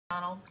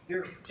McDonald.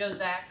 Here. Joe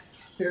Zach.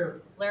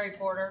 Here. Larry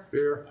Porter.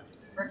 Here.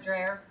 Rick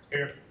Dreher.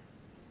 Here.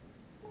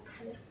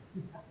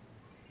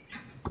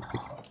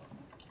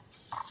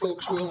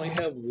 Folks, we only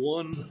have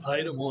one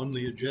item on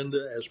the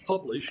agenda as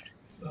published.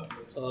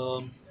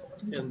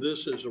 And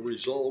this is a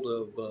result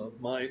of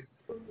my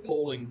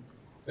polling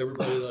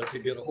everybody that I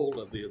could get a hold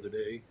of the other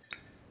day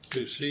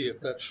to see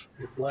if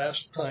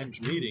last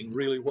time's meeting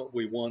really what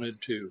we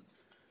wanted to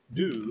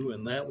do,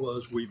 and that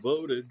was we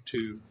voted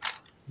to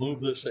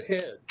move this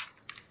ahead.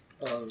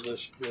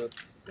 The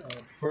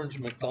Burns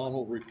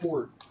McDonnell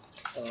report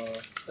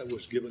that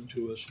was given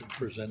to us and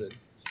presented.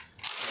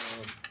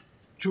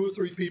 Two or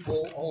three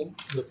people,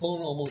 the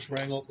phone almost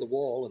rang off the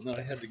wall, and then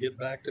I had to get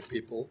back to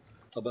people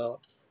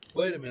about,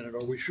 wait a minute,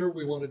 are we sure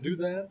we want to do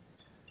that?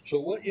 So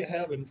what you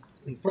have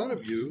in front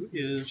of you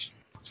is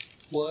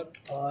what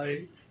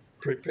I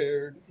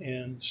prepared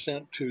and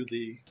sent to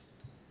the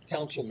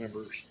council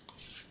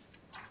members.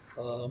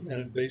 And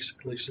it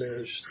basically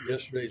says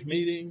yesterday's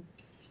meeting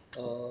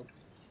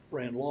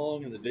ran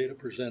long and the data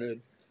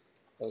presented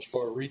as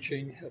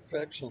far-reaching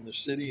effects on the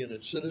city and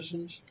its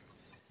citizens.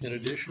 In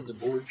addition, the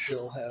board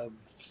still has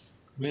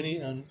many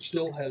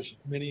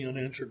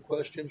unanswered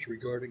questions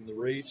regarding the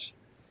rates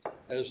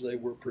as they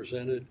were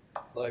presented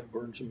by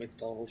Burns and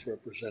McDonnell's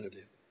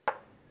representative.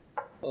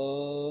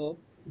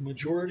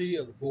 Majority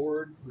of the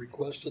board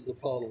requested the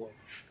following.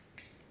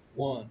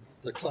 1,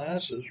 the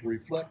classes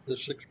reflect the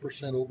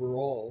 6%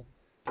 overall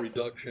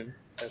reduction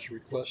as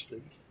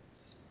requested.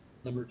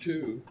 Number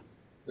 2,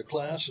 the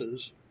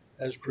classes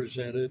as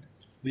presented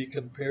be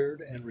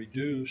compared and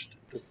reduced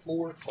to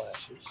 4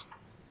 classes.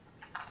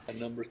 And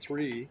number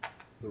 3,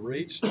 the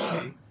rates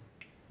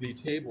be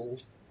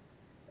tabled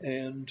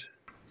and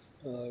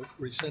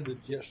rescinded,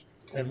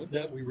 and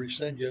that we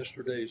rescind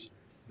yesterday's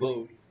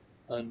vote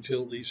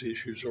until these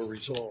issues are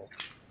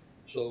resolved.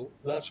 So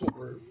that's what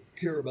we're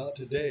here about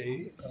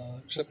today,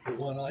 except for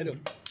one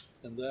item,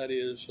 and that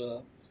is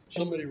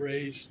somebody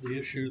raised the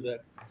issue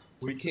that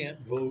we can't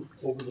vote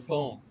over the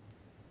phone.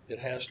 It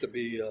has to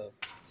be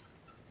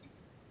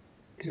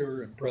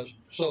here and present.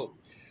 So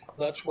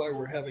that's why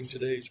we're having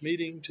today's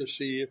meeting, to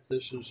see if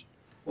this is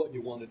what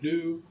you want to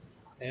do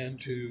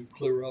and to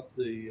clear up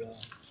the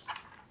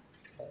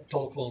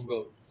telephone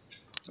vote.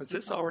 Was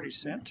this already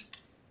sent?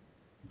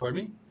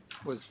 Pardon me?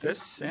 Was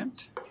this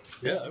sent?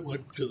 Yeah, it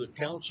went to the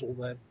council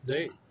that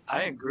day.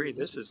 I agree,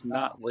 this is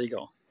not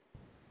legal.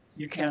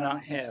 You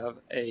cannot have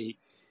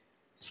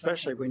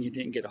especially when you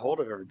didn't get a hold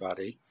of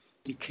everybody,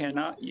 you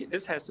cannot,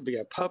 this has to be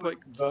a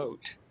public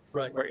vote.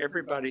 Right. Where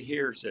everybody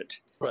hears it.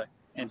 Right.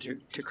 And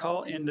to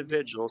call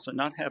individuals and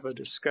not have a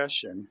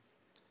discussion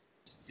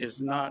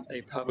is not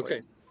a public.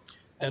 Okay.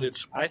 And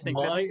it's I think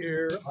my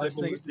error. This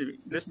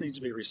needs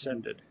to be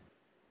rescinded.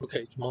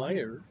 Okay, it's my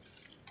error.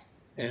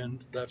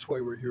 And that's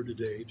why we're here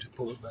today, to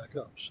pull it back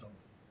up. So,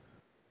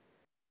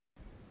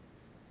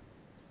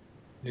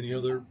 any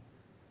other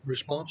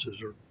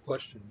responses or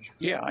questions?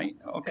 Yeah,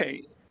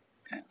 okay.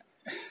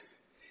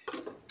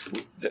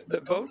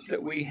 The vote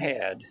that we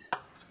had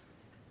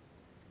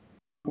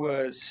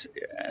was,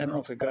 I don't know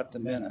if we got the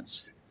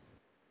minutes,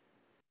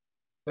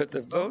 but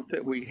the vote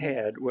that we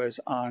had was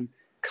on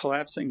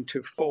collapsing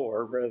to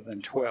 4 rather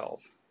than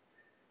 12.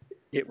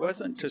 It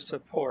wasn't to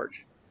support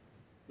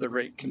the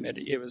rate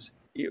committee. It was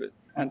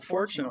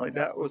unfortunately,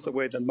 that was the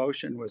way the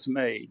motion was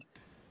made,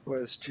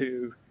 was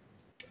to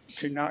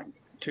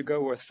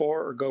go with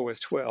 4 or go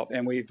with 12,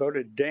 and we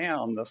voted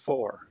down the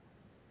 4.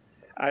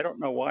 I don't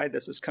know why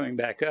this is coming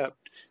back up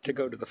to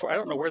go to the 4. I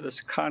don't know where this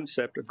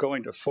concept of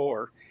going to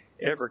 4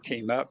 ever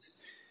came up.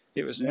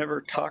 It was never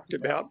talked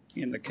about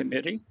in the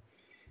committee.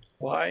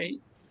 Why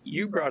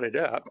you brought it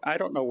up, I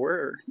don't know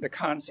where the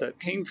concept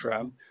came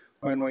from.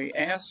 When we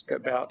asked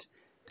about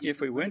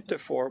if we went to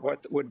 4,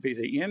 what would be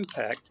the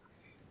impact,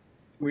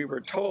 we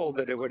were told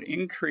that it would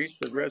increase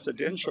the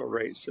residential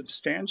rate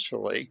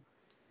substantially,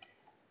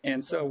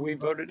 and so we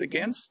voted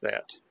against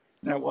that.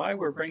 Now, why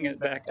we're bringing it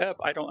back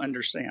up, I don't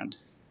understand.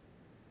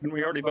 And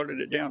we already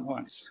voted it down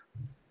once.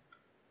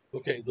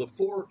 Okay, the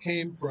 4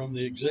 came from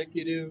the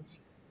executive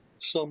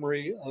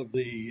summary of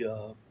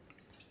the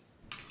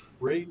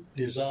rate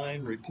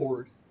design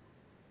report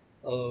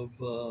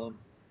of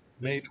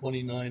May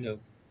 29 of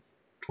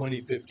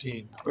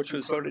 2015. Which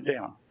was voted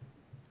down.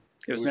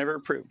 It was never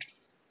approved.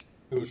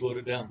 It was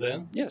voted down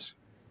then? Yes.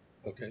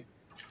 Okay.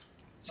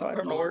 So I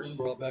don't know where it was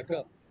brought back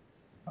up.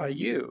 By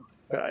you,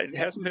 but it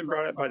hasn't been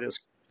brought up by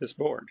this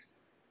board.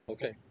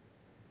 Okay.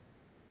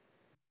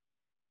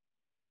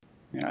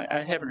 I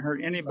haven't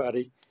heard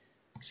anybody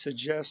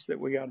suggest that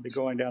we ought to be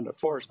going down to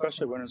 4,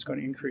 especially when it's going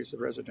to increase the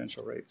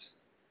residential rates.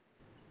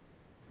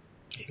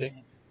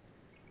 Okay.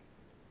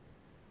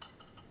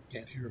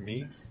 Can't hear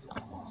me.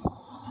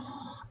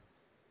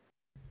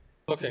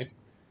 Okay.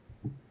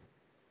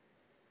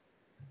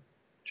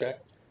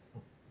 Jack?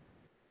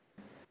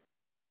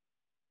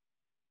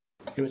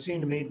 It would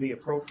seem to me to be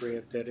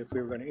appropriate that if we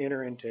were going to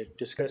enter into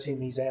discussing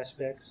these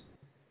aspects,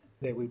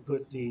 that we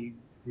put the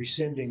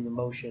rescinding the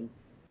motion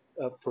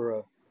up for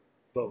a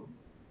vote.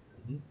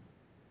 Mm-hmm.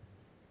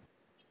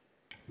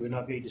 Would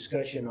not be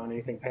discussion on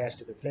anything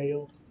passed if it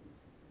failed.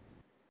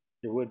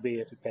 There would be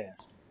if it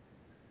passed.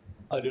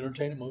 I'd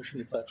entertain a motion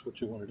if that's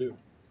what you want to do.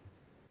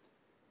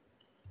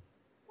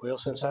 Well,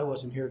 since I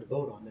wasn't here to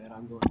vote on that,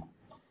 I'm going to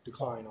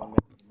decline on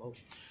making the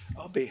motion.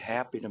 I'll be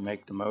happy to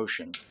make the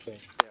motion Okay.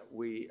 that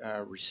we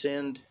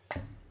rescind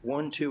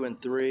 1, 2,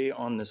 and 3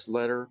 on this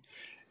letter,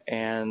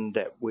 and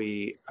that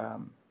we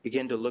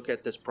begin to look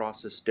at this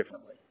process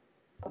differently.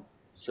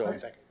 So, I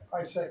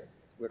second.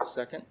 with a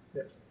second?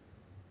 Yes.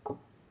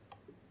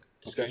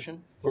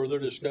 Discussion? Further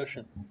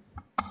discussion?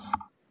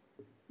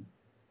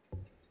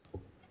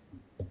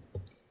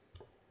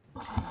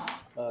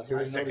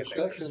 Hearing no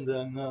discussion,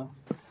 then,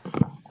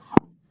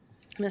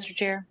 Mr.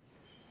 Chair,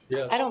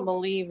 yes. I don't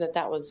believe that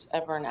that was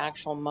ever an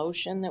actual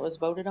motion that was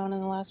voted on in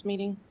the last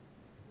meeting,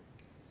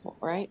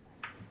 right?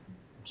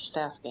 Just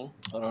asking.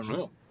 I don't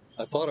know.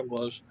 I thought it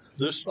was.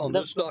 This, on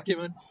The- this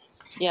document?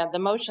 Yeah, the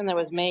motion that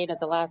was made at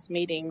the last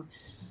meeting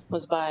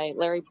was by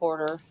Larry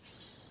Porter.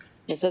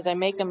 It says, I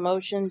make a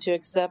motion to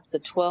accept the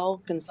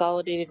 12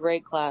 consolidated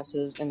rate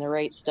classes in the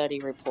rate study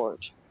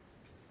report.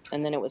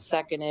 And then it was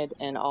seconded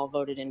and all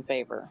voted in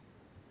favor.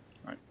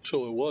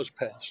 So it was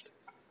passed.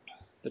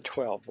 The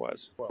 12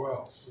 was.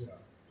 12,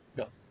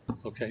 yeah.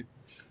 Okay.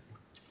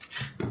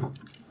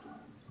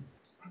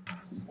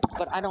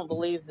 But I don't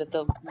believe that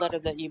the letter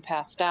that you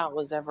passed out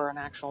was ever an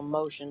actual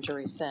motion to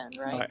rescind,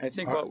 right? I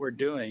think what we're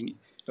doing,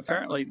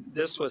 apparently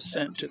this was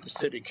sent to the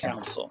city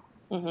council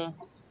Mm-hmm.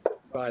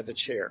 by the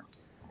chair.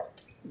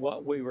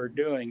 What we were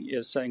doing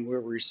is saying we're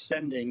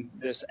rescinding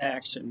this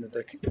action that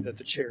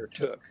the chair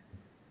took.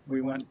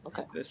 We want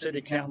Okay. the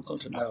city council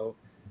to know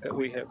that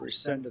we have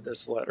rescinded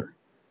this letter.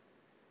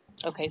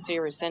 Okay, so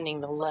you're rescinding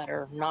the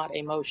letter, not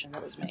a motion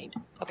that was made.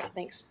 Okay,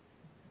 thanks.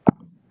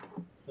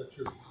 That's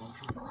your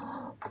motion.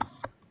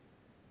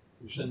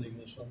 You're sending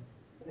this one?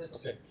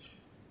 Okay.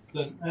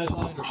 Then, as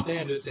I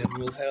understand it, and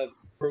we'll have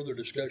further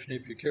discussion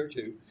if you care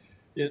to,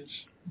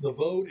 the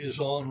vote is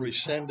on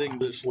rescinding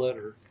this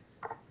letter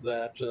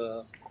that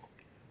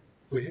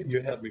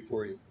you have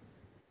before you.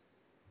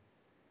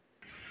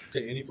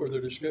 Okay, any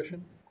further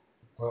discussion?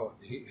 Well,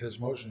 his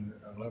motion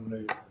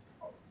eliminated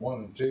 1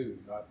 and 2,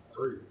 not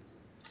 3.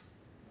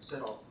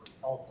 Said all three.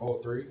 All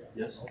 3?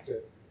 Yes. Okay.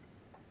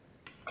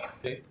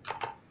 Okay.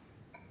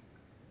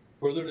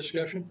 Further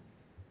discussion?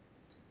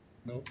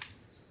 No?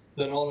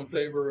 Then all in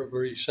favor of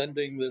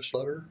rescinding this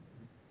letter?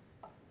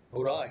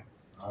 Vote aye.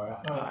 All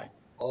right. Aye.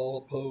 All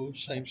opposed,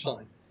 same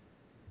sign.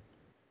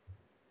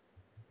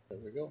 There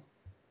we go.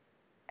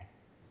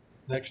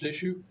 Next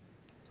issue?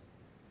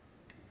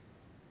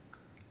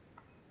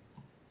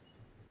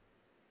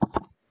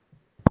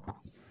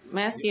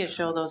 May I see a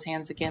show of those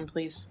hands again,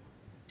 please?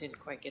 Didn't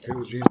quite get it. It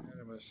was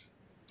unanimous.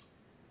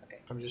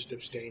 I'm just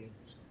abstaining.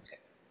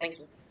 Thank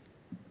you.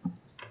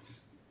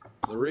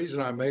 The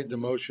reason I made the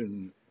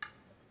motion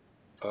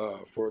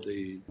for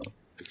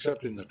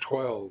accepting the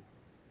 12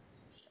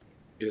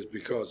 is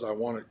because I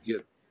want to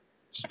get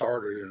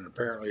started, and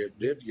apparently it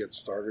did get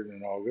started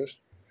in August,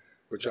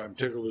 which I'm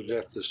tickled to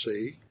death to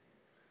see.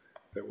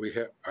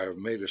 That I have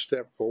made a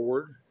step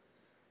forward.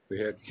 We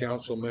had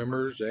council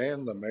members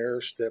and the mayor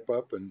step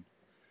up and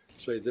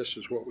say this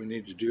is what we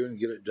need to do and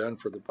get it done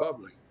for the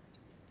public.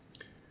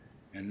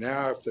 And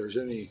now if there's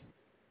any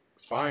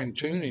fine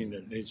tuning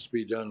that needs to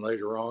be done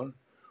later on,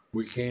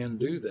 we can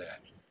do that.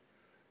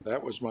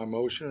 That was my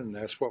motion, and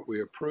that's what we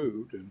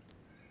approved, and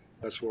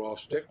that's what I'll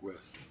stick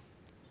with.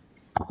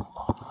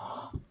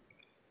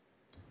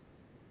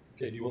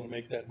 Okay, do you want to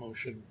make that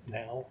motion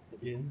now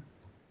again?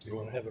 Do you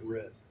want to have it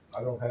read?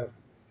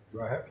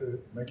 Do I have to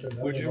make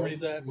another? Would you read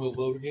that and we'll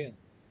vote again?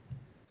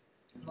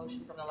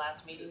 Motion from the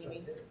last meeting, you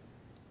mean?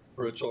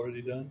 Or it's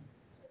already done?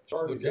 It's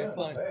already Okay, done.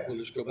 fine. We'll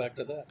just go back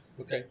to that.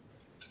 Okay.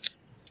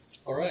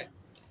 All right.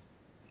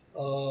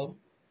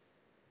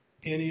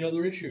 Any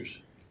other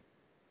issues?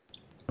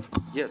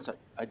 Yes,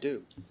 I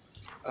do.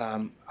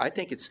 I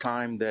think it's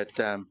time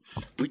that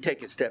we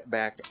take a step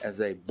back as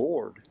a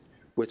board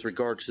with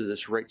regards to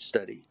this rate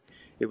study.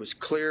 It was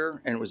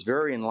clear and it was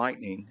very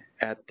enlightening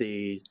at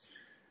the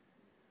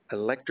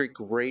electric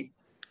rate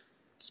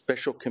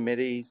special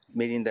committee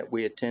meeting that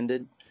we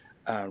attended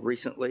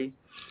recently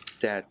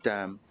that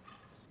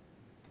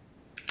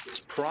this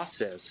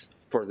process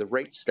for the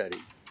rate study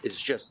is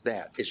just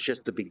that. It's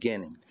just the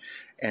beginning.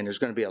 And there's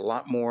going to be a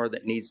lot more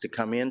that needs to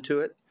come into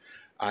it.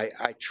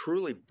 I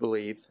truly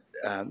believe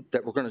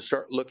that we're going to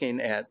start looking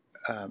at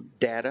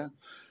data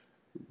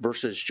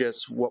versus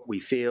just what we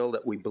feel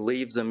that we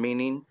believe the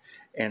meaning.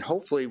 And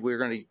hopefully we're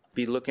going to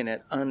be looking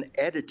at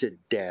unedited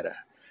data.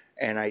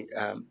 And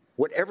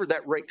whatever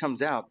that rate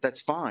comes out,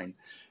 that's fine.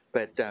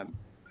 But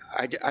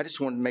I just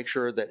want to make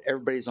sure that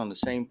everybody's on the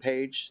same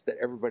page, that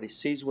everybody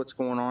sees what's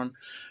going on.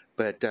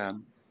 But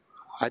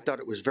I thought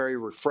it was very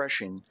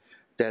refreshing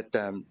that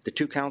the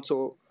two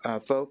council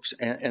folks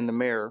and the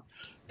mayor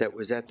that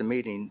was at the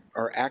meeting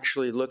are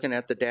actually looking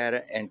at the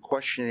data and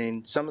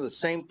questioning some of the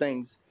same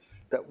things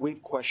that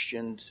we've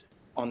questioned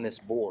on this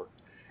board.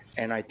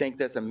 And I think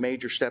that's a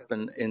major step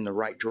in the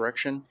right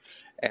direction.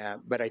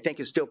 But I think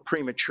it's still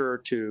premature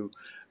to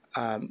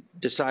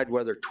decide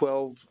whether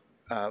 12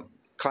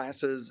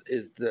 classes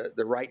is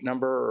the right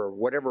number, or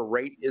whatever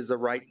rate is the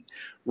right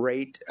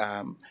rate,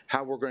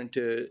 how we're going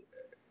to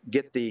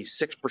get the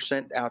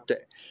 6% out to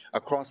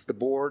across the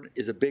board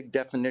is a big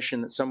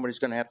definition that somebody's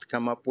going to have to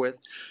come up with.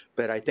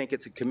 But I think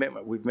it's a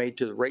commitment we've made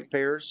to the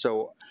ratepayers.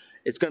 So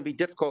it's going to be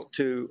difficult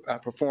to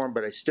perform,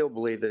 but I still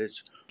believe that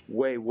it's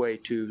way, way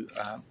too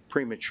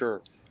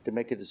premature to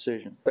make a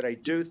decision. But I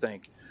do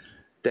think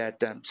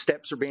that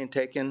steps are being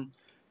taken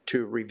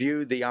to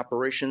review the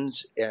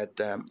operations at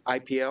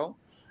IPL.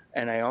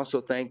 And I also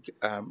think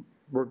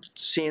we're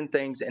seeing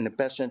things in the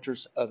best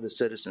interest of the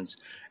citizens.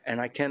 And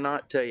I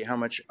cannot tell you how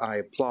much I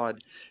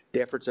applaud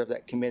the efforts of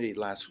that committee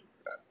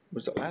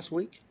was it last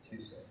week?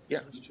 Tuesday.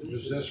 Yeah.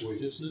 Just this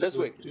week. This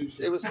week.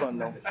 It was fun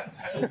though.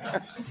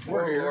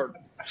 We're here.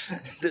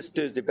 This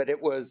Tuesday, but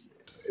it was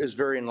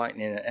very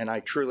enlightening, and I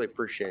truly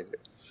appreciate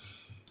it.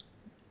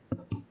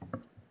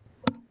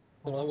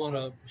 Well, I want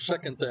to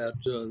second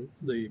that.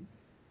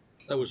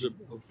 That was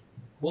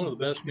one of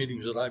the best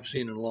meetings that I've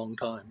seen in a long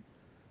time.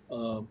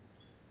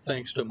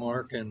 Thanks to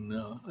Mark and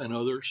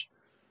others.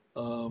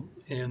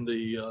 And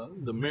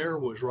the mayor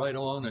was right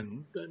on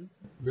and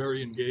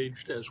very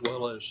engaged, as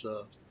well as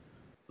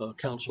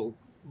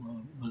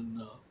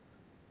Councilman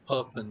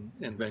Huff and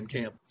Van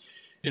Camp.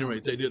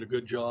 Anyway, they did a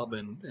good job,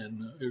 and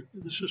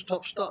this is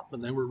tough stuff,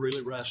 and they were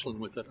really wrestling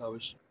with it. I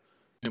was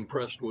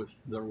impressed with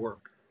their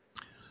work.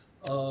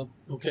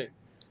 Okay.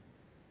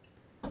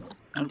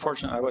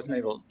 Unfortunately, I wasn't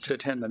able to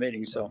attend the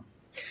meeting,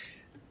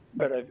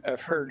 but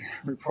I've heard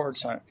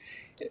reports on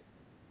it.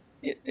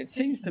 It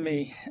seems to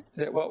me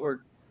that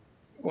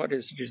what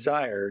is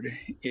desired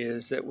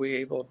is that we're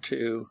able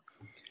to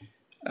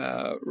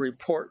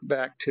report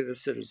back to the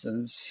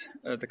citizens,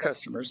 the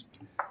customers,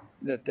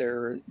 that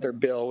their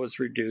bill was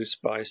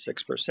reduced by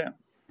 6%,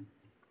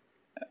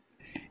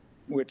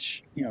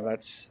 which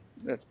that's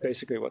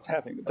basically what's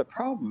happening. But the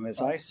problem,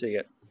 as I see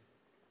it,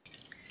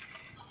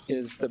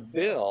 is the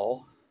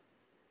bill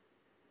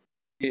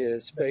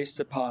is based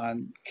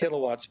upon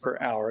kilowatts per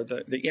hour,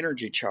 the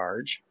energy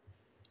charge,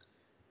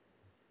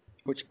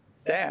 which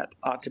that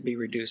ought to be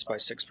reduced by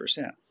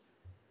 6%.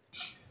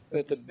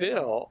 But the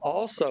bill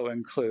also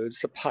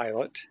includes the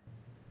pilot.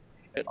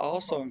 It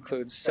also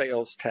includes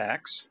sales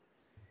tax,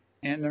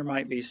 and there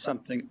might be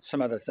some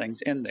other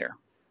things in there.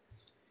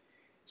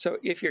 So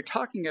if you're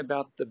talking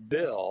about the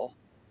bill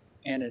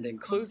and it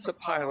includes the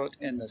pilot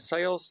and the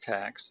sales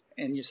tax,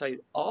 and you say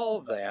all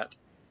of that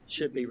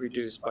should be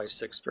reduced by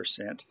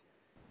 6%,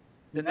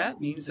 then that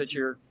means that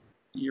you're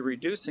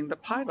reducing the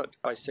pilot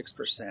by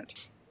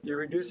 6%. You're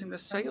reducing the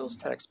sales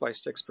tax by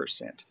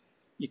 6%.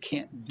 You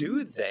can't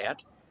do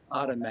that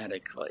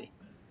automatically.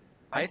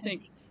 I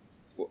think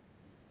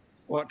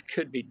what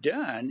could be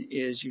done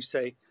is you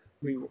say,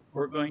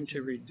 we're going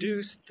to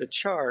reduce the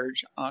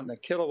charge on the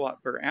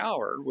kilowatt per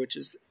hour, which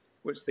is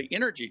the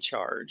energy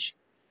charge,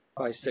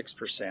 by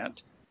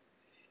 6%.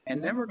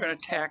 And then we're going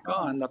to tack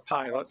on the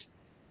pilot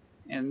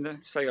and the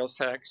sales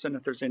tax, and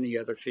if there's any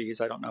other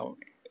fees, I don't know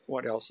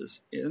what else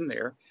is in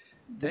there,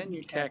 then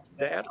you tack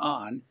that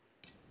on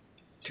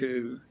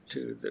to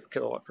the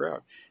kilowatt per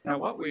hour. Now,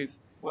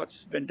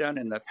 what's been done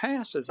in the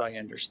past, as I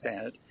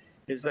understand it,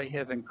 is they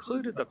have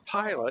included the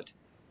pilot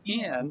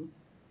in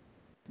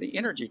the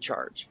energy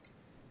charge,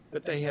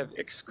 but they have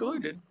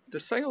excluded the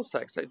sales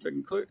tax. They've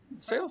included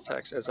sales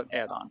tax as an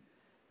add-on.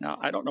 Now,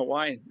 I don't know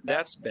why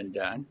that's been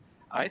done.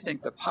 I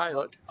think the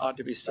pilot ought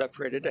to be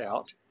separated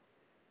out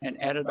and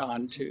added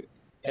on to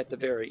at the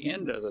very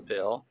end of the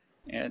bill,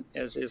 and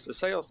as is the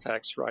sales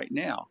tax right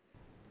now.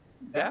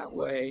 That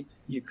way,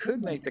 you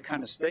could make the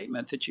kind of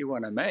statement that you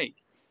want to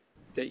make,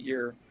 that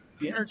your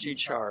energy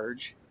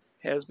charge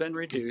has been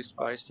reduced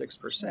by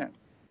 6%.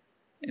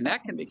 And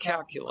that can be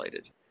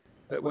calculated.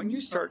 But when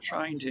you start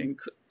trying to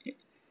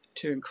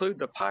include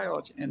the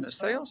pilot and the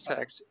sales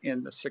tax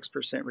in the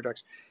 6%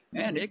 reduction,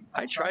 man,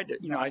 I tried to,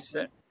 I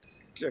sent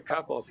to a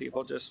couple of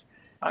people,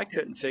 I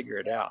couldn't figure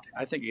it out.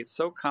 I think it's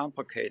so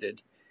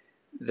complicated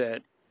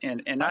that,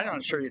 and I'm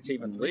not sure it's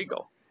even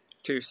legal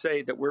to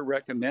say that we're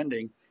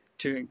recommending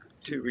to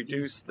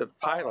reduce the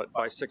pilot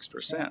by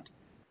 6%. I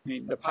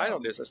mean, the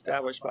pilot is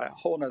established by a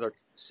whole other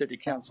city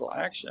council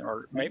action,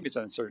 or maybe it's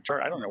on a certain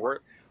chart. I don't know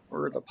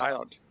where the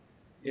pilot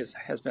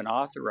has been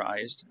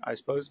authorized, I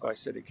suppose, by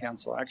city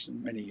council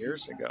action many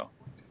years ago.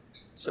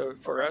 So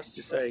for us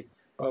to say,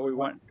 well,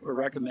 we're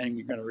recommending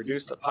you're going to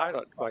reduce the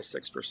pilot by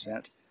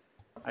 6%,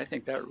 I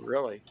think that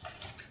really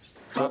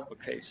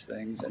complicates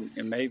things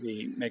and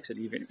maybe makes it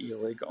even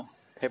illegal.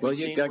 Have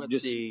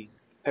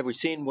we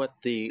seen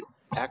what the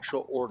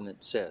actual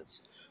ordinance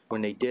says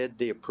when they did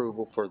the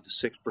approval for the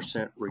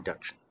 6%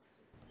 reduction?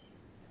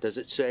 Does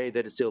it say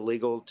that it's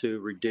illegal to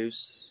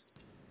reduce?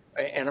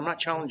 And I'm not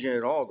challenging it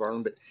at all,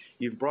 Garland, but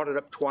you've brought it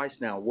up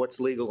twice now, what's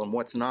legal and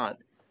what's not,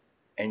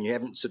 and you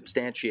haven't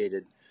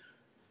substantiated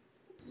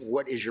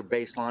what is your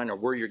baseline or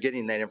where you're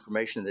getting that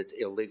information that's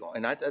illegal.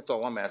 And that's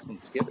all I'm asking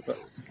to skip it.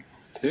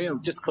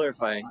 Just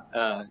clarifying,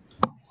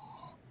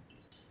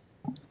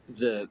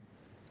 the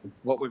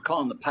what we're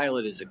calling the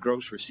pilot is a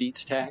gross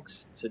receipts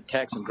tax. It's a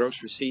tax on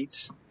gross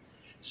receipts.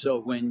 So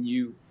when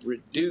you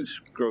reduce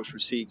gross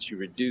receipts, you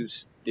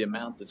reduce the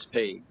amount that's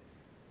paid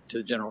to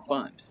the general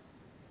fund.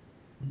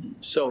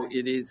 So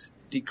it is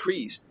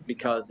decreased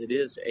because it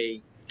is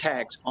a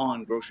tax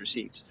on gross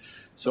receipts.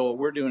 So what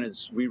we're doing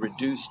is we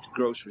reduced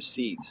gross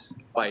receipts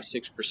by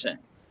 6%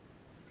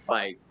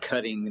 by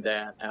cutting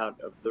that out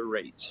of the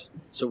rates.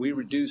 So we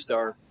reduced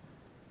our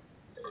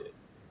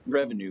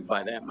revenue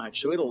by that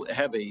much. So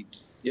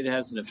it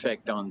has an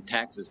effect on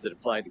taxes that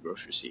apply to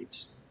gross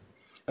receipts.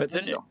 But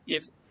then So-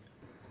 if,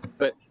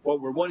 But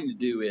what we're wanting to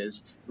do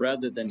is,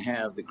 rather than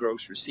have the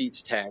gross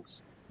receipts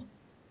tax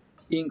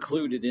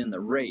included in the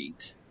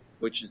rate,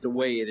 which is the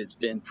way it has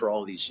been for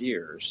all these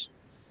years,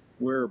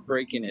 we're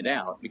breaking it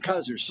out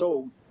because there's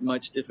so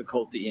much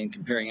difficulty in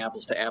comparing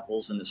apples to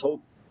apples, and this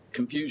whole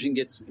confusion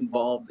gets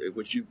involved,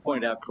 which you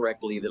pointed out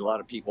correctly, that a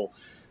lot of people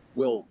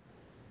will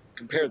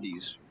compare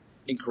these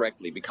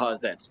incorrectly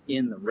because that's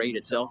in the rate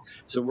itself.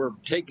 So we're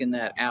taking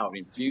that out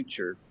in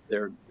future.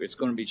 It's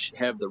going to be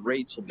the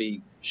rates will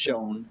be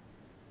shown.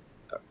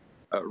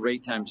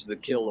 Rate times the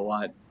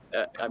kilowatt,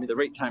 the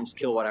rate times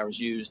kilowatt hours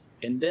used,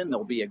 and then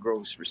there'll be a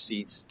gross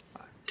receipts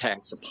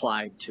tax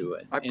applied to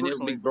it, and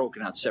it'll be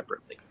broken out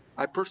separately.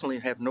 I personally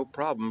have no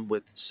problem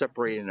with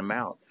separating them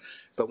out,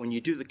 but when you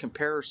do the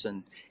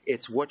comparison,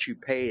 it's what you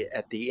pay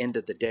at the end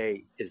of the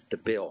day is the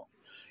bill.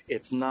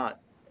 It's not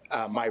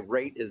my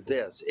rate is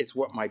this, it's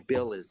what my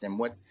bill is, and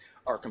what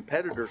our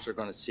competitors are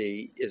going to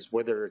see is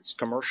whether it's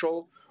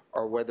commercial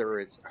or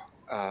whether it's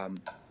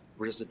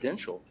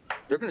residential.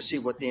 They're going to see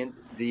what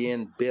the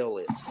end bill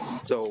is.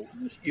 So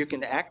you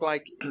can act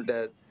like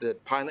the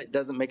pilot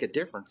doesn't make a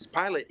difference.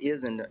 Pilot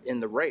is in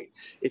the rate.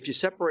 If you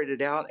separate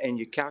it out and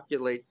you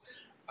calculate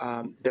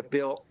the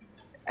bill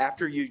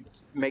after you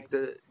make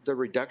the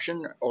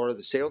reduction or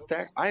the sales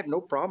tax, I have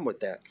no problem with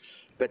that.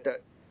 But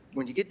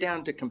when you get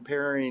down to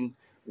comparing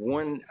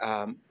one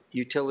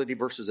utility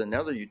versus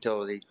another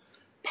utility,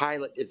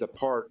 pilot is a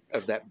part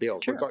of that bill.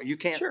 Sure. You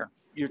can't. Sure.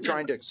 You're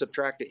trying to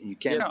subtract it, and you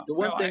can't. The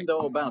one thing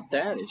though about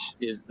that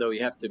is though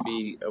you have to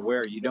be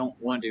aware you don't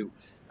want to.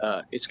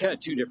 It's kind of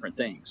two different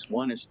things.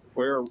 One is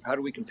how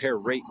do we compare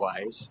rate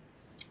wise,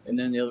 and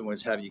then the other one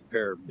is how do you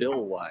compare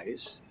bill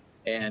wise,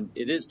 and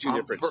it is two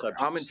different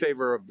subjects. I'm in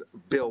favor of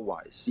bill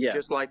wise,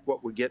 just like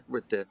what we get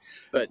with the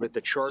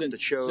chart that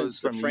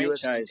shows from the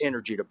U.S.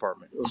 Energy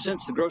Department. Well,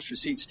 since the gross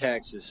receipts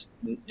tax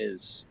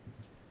is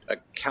a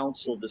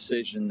council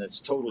decision that's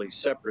totally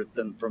separate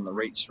from the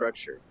rate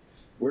structure.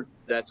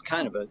 That's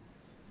kind of a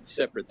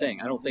separate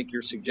thing. I don't think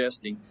you're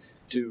suggesting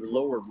to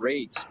lower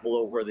rates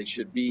below where they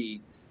should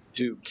be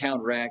to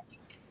counteract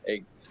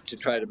to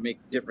try to make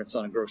a difference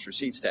on a gross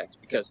receipts tax,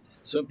 because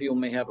some people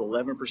may have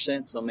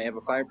 11%, some may have a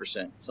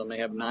 5%, some may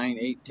have 9,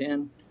 8,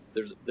 10.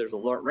 There's a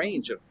large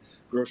range of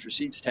gross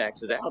receipts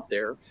taxes out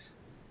there.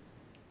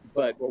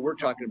 But what we're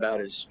talking about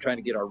is trying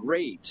to get our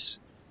rates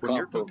when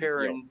you're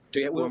comparing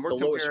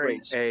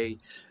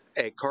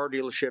a car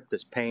dealership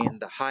that's paying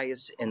the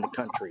highest in the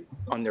country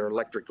on their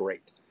electric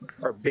rate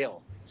or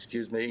bill,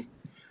 excuse me,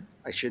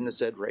 I shouldn't have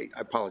said rate,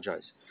 I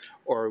apologize.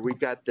 Or we've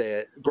got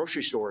the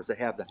grocery stores that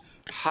have the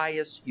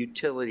highest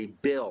utility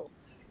bill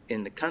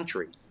in the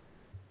country.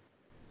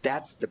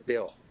 That's the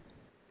bill.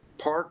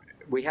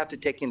 We have to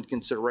take into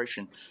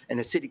consideration, and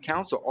the city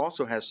council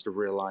also has to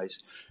realize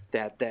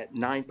that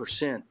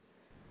 9%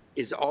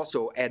 is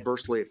also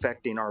adversely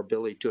affecting our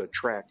ability to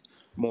attract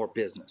more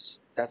business.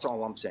 That's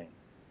all I'm saying.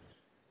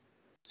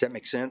 Does that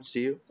make sense to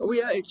you? Oh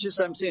yeah, it's just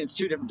I'm saying it's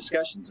two different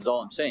discussions is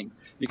all I'm saying,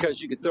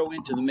 because you could throw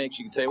into the mix,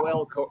 you could say,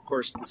 well, of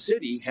course the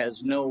city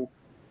has no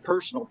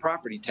personal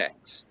property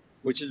tax,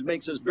 which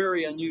makes us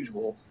very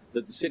unusual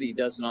that the city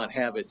does not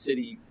have a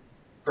city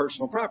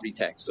personal property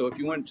tax. So if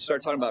you want to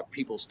start talking about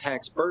people's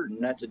tax burden,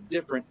 that's a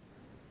different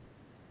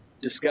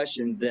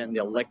discussion than the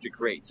electric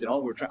rates. And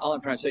all I'm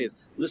trying to say is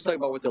let's talk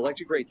about what the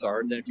electric rates are,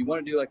 and then if you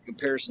want to do like a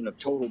comparison of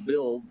total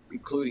bill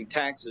including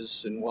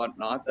taxes and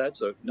whatnot,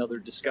 that's another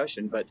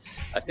discussion. But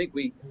I think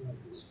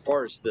as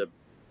far as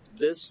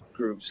this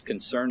group's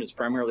concern is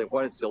primarily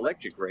what is the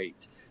electric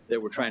rate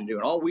that we're trying to do,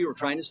 and all we were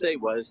trying to say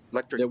was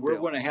that we're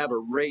going to have a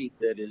rate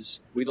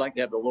we'd like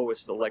to have the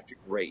lowest electric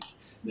rate,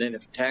 and then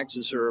if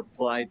taxes are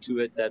applied to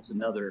it, that's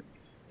another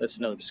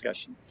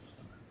discussion.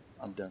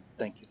 I'm done.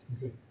 Thank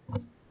you.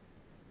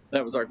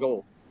 That was our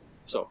goal.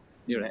 So,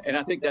 and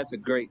I think that's a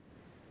great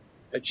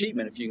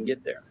achievement if you can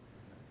get there.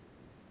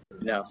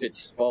 Now, if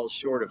it falls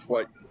short of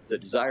what the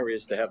desire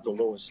is to have the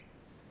lowest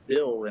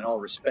bill in all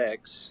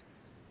respects,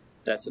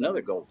 that's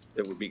another goal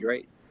that would be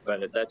great.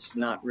 But that's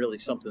not really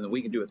something that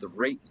we can do with the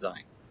rate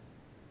design.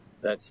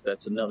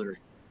 That's another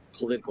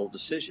political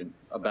decision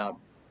about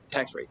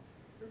tax rate.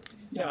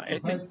 Yeah, I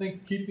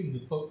think keeping the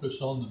focus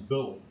on the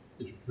bill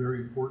is very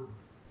important,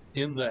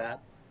 in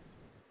that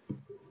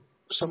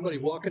somebody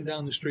walking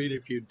down the street,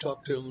 if you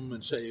talk to them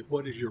and say,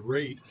 what is your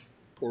rate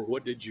or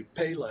what did you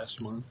pay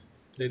last month,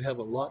 they'd have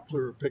a lot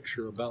clearer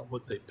picture about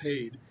what they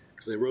paid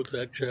because they wrote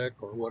that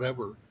check or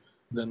whatever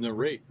than their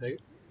rate.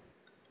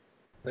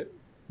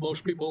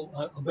 most people,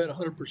 I bet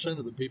 100%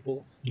 of the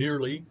people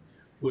nearly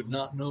would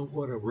not know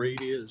what a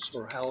rate is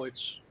or how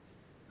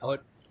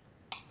it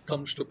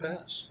comes to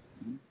pass.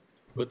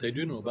 But they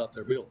do know about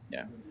their bill.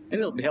 Yeah. And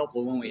it'll be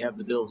helpful when we have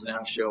the bills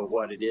now show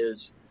what it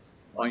is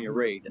on your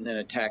rate, and then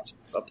a tax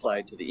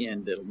applied to the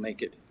end that'll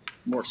make it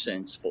more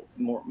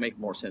make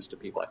more sense to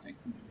people, I think.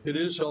 It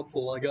is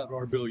helpful. I got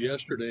our bill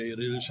yesterday,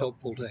 and it is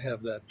helpful to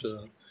have that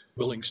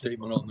billing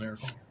statement on there.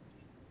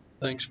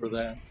 Thanks for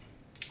that.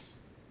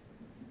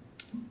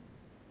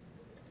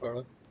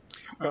 Carla?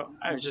 Well,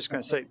 I was just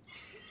going to say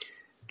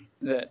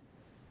that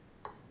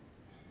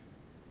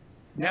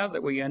now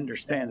that we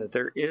understand that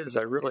there is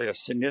really a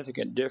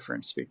significant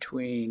difference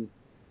between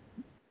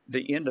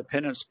the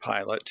Independence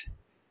pilot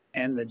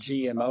and the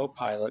GMO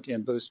pilot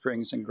in Boo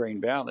Springs and Green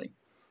Valley,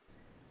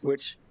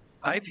 which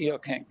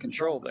IPL can't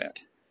control that.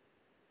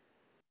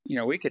 You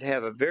know, we could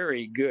have a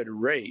very good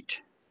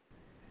rate,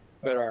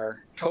 but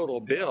our total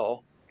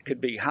bill could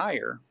be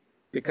higher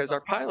because our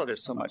pilot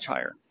is so much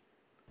higher.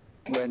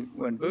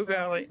 When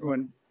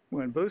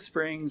Boo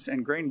Springs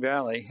and Green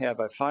Valley have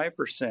a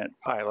 5%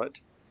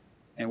 pilot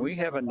and we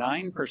have a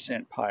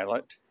 9%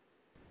 pilot,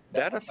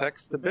 that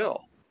affects the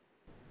bill.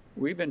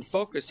 We've been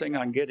focusing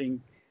on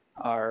getting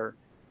our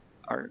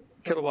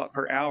kilowatt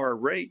per hour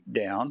rate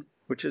down,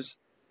 which is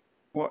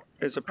what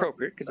is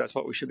appropriate because that's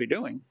what we should be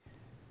doing.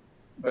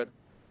 But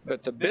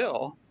the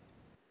bill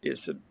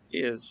is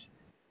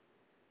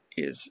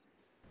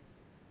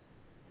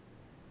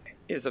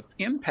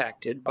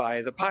impacted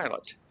by the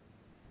pilot.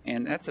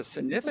 And that's a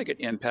significant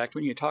impact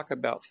when you talk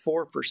about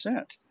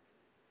 4%,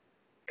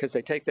 because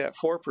they take that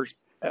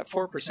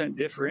 4%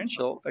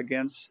 differential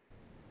against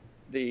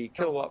the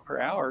kilowatt per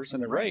hours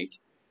and the rate,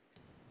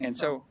 and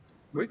so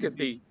we could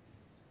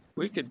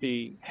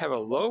have a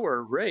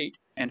lower rate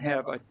and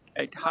have a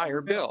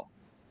higher bill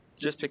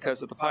just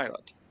because of the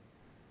pilot.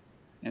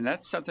 And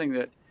that's something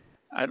that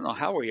I don't know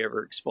how we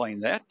ever explain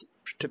that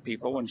to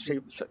people when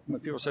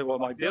people say, "Well,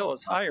 my bill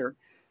is higher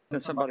than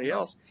somebody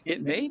else."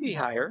 It may be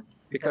higher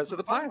because of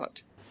the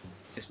pilot.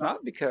 It's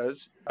not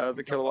because of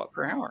the kilowatt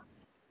per hour.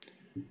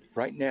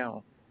 Right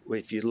now,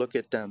 if you look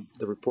at the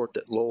report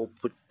that Lowell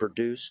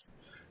produced,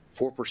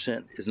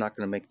 4% is not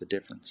going to make the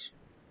difference.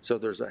 So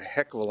there's a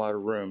heck of a lot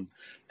of room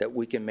that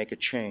we can make a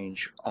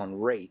change on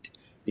rate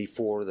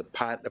before the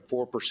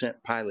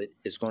 4% pilot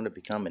is going to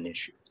become an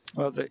issue.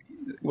 Well,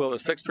 will the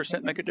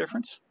 6% make a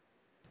difference?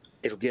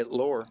 It'll get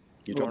lower.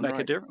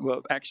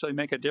 Will actually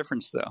make a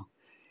difference, though.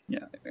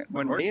 Yeah,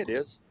 For me, it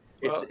is.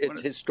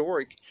 It's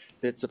historic.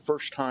 It's the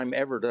first time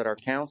ever that our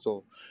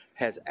council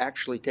has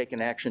actually taken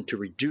action to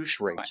reduce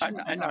rates. I'm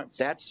not,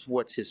 that's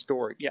what's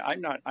historic. Yeah, I'm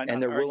not.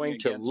 And they're willing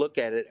to look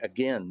at it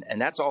again, and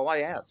that's all I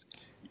ask.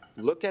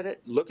 Look at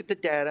it. Look at the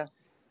data.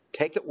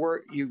 Take it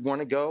where you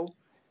want to go,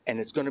 and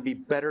it's going to be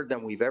better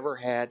than we've ever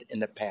had in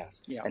the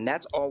past. Yeah. And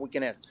that's all we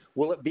can ask.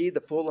 Will it be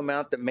the full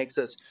amount that makes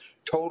us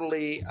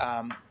totally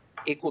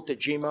equal to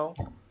GMO?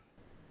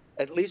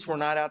 At least we're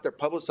not out there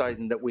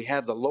publicizing that we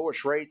have the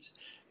lowest rates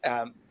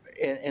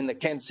in the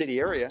Kansas City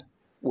area,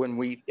 when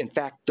we in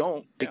fact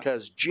don't,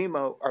 because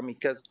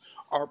because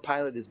our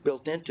pilot is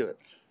built into it.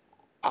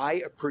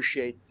 I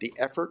appreciate the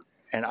effort,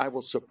 and I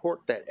will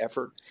support that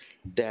effort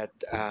that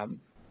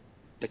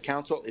the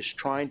council is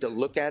trying to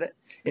look at it.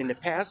 In the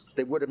past,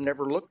 they would have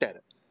never looked at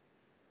it.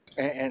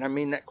 And I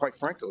mean that quite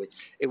frankly.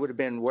 It would have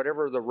been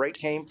whatever the rate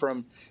came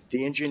from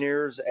the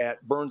engineers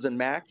at Burns and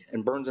Mac,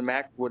 and Burns and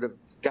Mac would have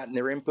gotten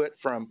their input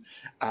from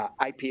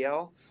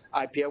IPL.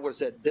 IPL would have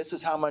said, this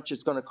is how much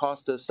it's going to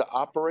cost us to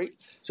operate,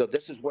 so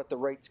this is what the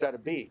rate's got to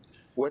be.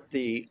 What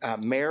the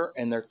mayor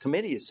and their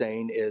committee is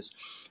saying is,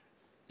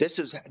 this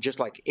is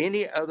just like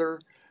any other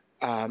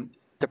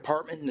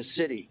department in the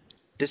city.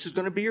 This is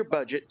going to be your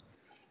budget.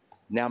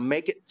 Now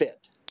make it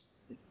fit.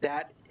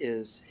 That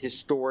is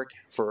historic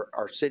for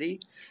our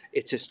city.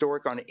 It's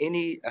historic on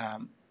any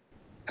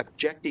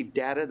objective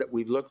data that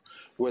we've looked,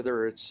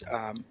 whether it's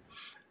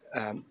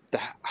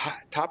the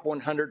top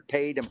 100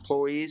 paid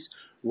employees,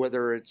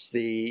 whether it's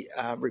the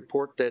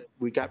report that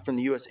we got from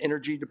the U.S.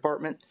 Energy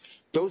Department.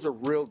 Those are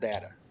real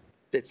data.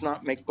 It's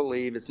not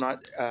make-believe. It's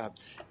not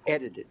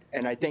edited.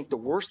 And I think the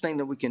worst thing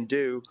that we can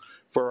do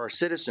for our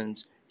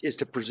citizens is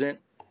to present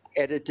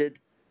edited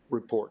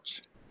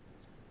reports.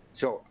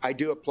 So I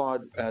do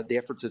applaud the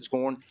efforts that's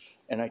going,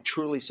 and I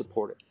truly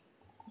support it.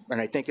 And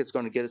I think it's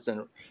going to get us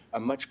in a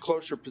much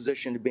closer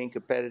position to being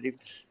competitive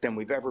than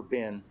we've ever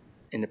been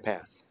in the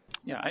past.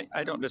 Yeah,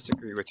 I don't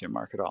disagree with you,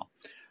 Mark, at all.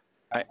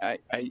 I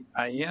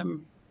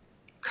am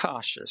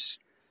cautious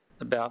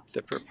about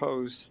the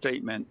proposed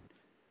statement,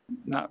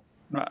 not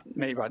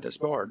made by this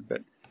board,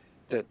 but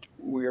that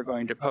we are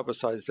going to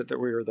publicize that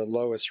we are the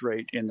lowest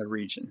rate in the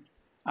region.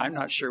 I'm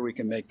not sure we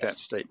can make that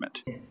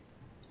statement.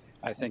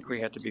 I think we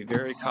have to be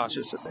very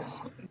cautious of that.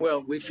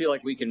 Well, we feel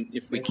like we can,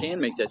 if we can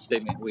make that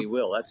statement, we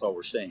will. That's all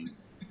we're saying.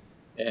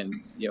 And,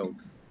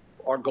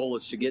 our goal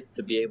is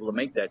to be able to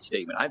make that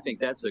statement. I think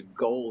that's a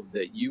goal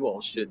that you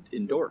all should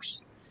endorse.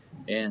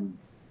 And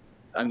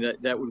I mean,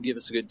 that would give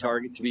us a good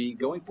target to be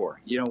going for.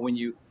 When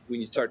you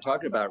start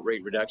talking about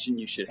rate reduction,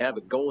 you should have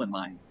a goal in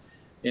mind.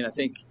 And I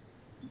think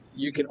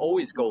you can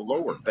always go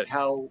lower, but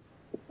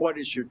what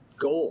is your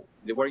goal?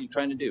 What are you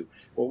trying to do?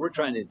 What we're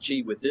trying to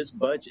achieve with this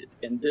budget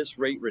and this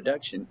rate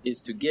reduction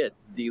is to get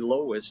the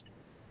lowest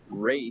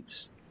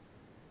rates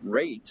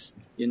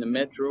in the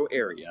metro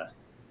area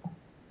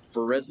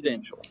for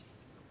residential.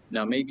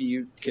 Now, maybe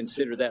you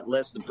consider that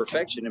less than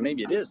perfection, and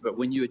maybe it is, but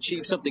when you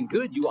achieve something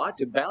good, you ought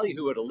to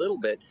value it a little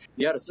bit.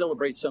 You ought to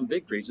celebrate some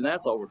victories, and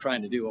that's all we're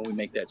trying to do when we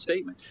make that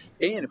statement.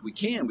 And if we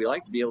can, we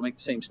like to be able to make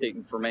the same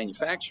statement for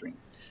manufacturing.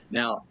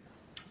 Now,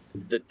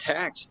 the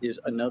tax is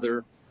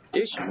another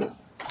issue,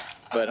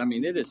 but I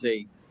mean, it's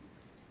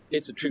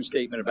a true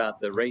statement about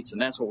the rates, and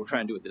that's what we're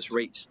trying to do with this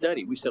rate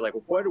study. We said, like,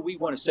 well, what do we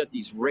want to set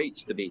these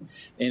rates to be?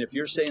 And if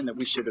you're saying that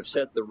we should have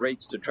set the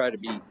rates to try to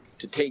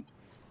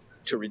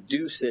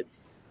reduce it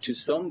to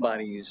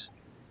somebody's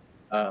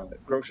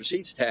gross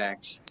receipts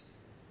tax,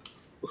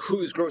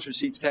 whose gross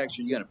receipts tax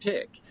are you going to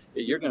pick?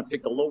 You're going to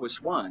pick the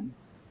lowest one,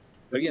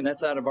 but again,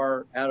 that's out of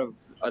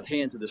the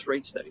hands of this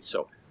rate study.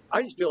 So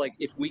I just feel like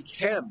if we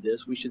have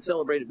this, we should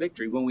celebrate a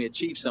victory when we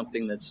achieve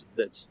something that's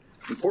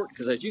important.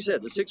 Because as you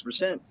said, the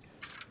 6%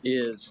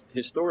 is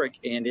historic,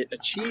 and it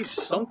achieves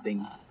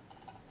something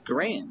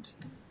grand.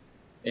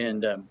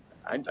 And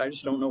I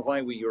just don't know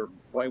why we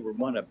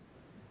want to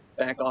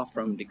back off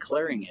from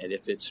declaring it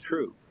if it's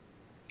true.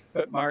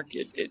 But Mark,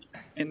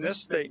 in this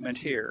statement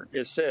here,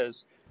 it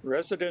says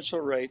residential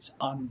rates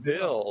on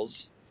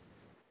bills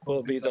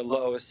will be the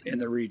lowest in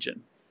the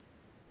region.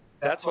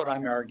 That's what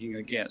I'm arguing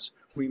against.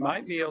 We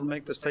might be able to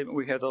make the statement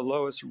we have the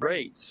lowest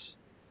rates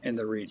in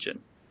the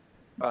region.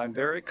 But I'm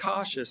very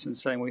cautious in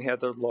saying we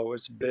have the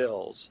lowest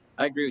bills.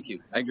 I agree with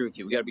you.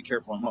 We got to be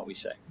careful on what we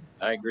say.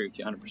 I agree with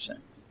you 100%.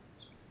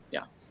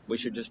 Yeah, we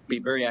should just be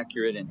very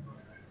accurate in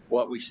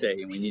what we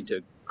say, and we need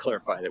to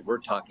clarify that we're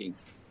talking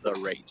the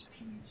rate.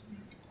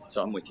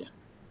 So I'm with you.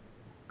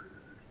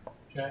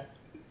 Jack?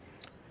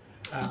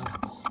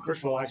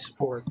 First of all, I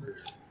support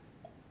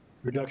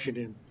reduction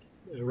in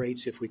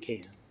rates if we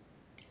can.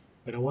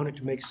 But I want it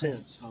to make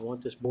sense. I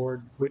want this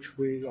board, which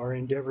we are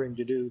endeavoring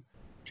to do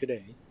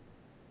today,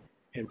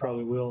 and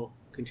probably will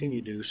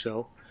continue to do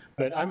so.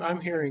 But I'm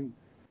hearing,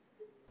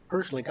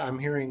 personally,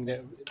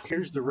 that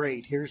here's the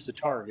rate, here's the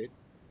target,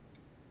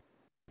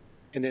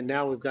 and then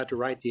now we've got to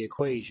write the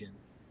equation.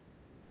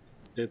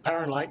 The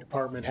Power and Light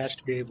Department has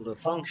to be able to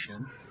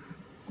function.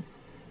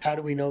 How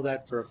do we know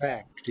that for a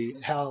fact?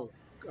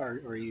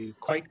 Are you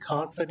quite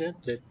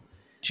confident that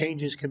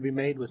changes can be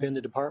made within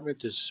the department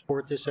to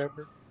support this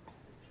effort?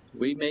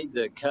 We made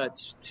the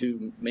cuts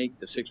to make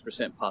the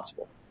 6%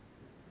 possible.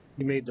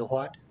 You made the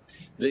what?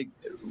 The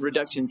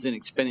reductions in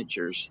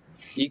expenditures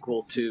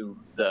equal to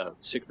the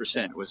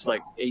 6%. It was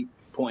like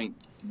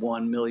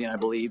 8.1 million, I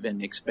believe,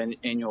 in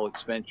annual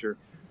expenditure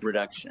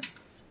reduction.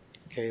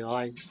 Okay,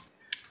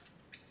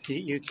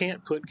 you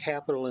can't put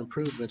capital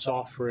improvements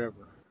off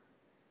forever.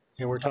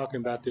 And we're talking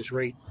about this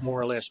rate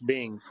more or less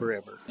being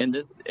forever. And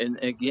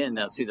again,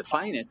 now see the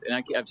finance,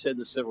 and I've said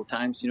this several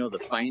times, the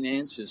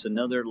finance is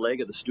another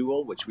leg of the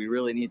stool, which we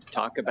really need to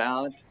talk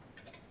about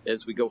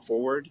as we go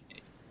forward.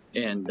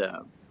 And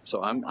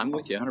so I'm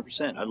with you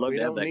 100%. I'd love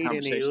to have that conversation. We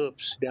don't need any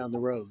oops down the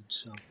road.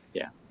 So.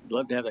 Yeah, I'd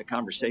love to have that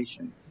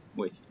conversation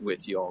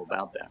with you all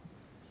about that.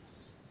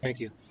 Thank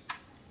you.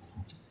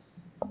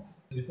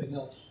 Anything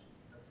else?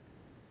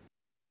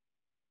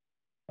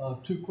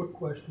 Two quick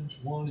questions.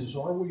 One is,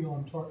 are we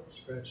on target?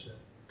 Scratch that.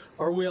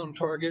 Are we on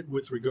target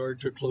with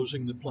regard to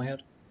closing the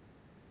plant?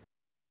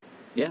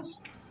 Yes.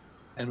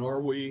 And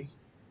are we,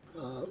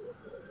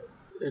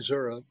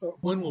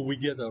 when will we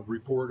get a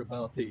report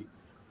about the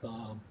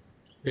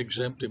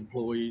exempt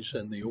employees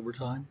and the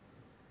overtime?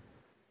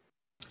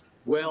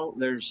 Well,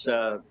 there's,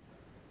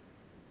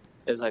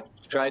 as I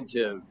tried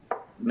to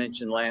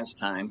mention last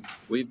time,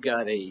 we've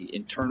got a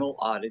internal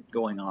audit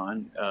going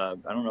on. I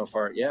don't know if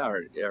our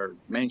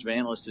management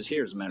analyst is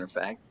here, as a matter of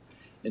fact.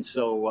 And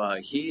so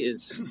he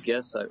is,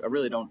 I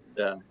really don't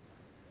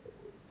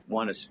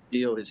want to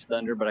steal his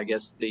thunder, but I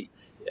guess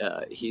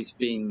he's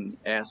being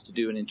asked to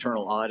do an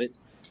internal audit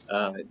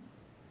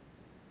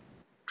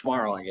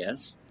tomorrow, I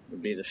guess,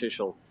 would be the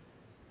official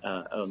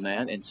on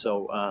that. And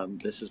so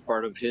this is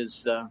part of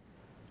his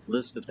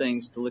list of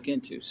things to look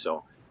into.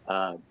 So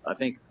I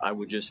think I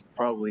would just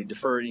probably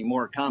defer any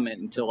more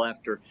comment until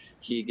after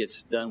he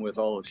gets done with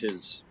all of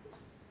his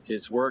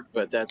work.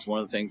 But that's one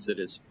of the things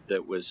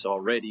that was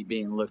already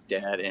being looked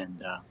at.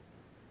 And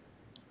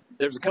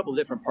there's a couple of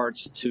different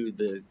parts to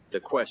the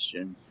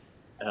question,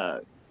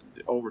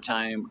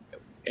 overtime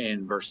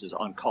and versus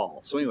on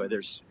call. So anyway,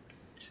 there's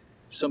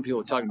some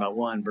people are talking about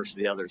one versus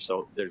the other.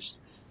 So there's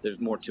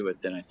more to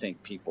it than I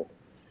think people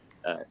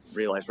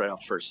realize right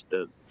off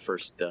the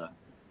first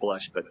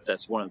blush, but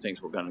that's one of the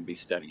things we're going to be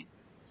studying.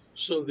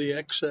 So the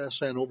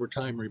excess and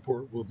overtime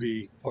report will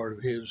be part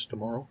of his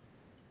tomorrow?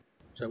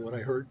 Is that what I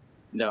heard?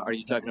 No, are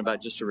you talking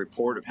about just a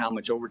report of how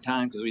much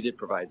overtime? Because we did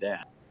provide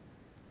that.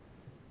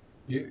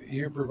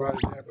 You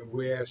provided that, but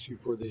we asked you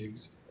for the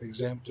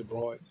exempt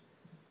employees.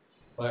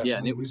 Yeah,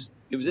 and it was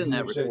in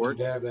that report.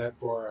 You'd have that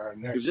for our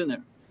next. It was in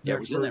there. Yeah, it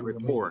was in that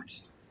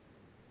report.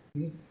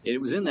 It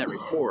was in that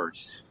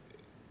report.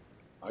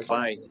 I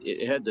By can't,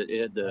 it had I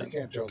the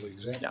can't tell the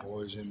exempt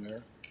boys in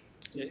there.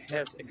 It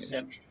has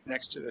exempt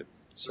next to the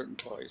certain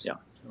employees. Yeah.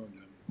 Oh,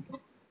 no.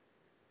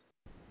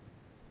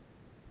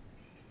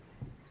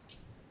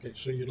 Okay,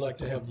 so you'd like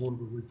to have more of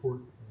a report?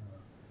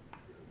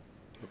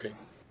 Okay.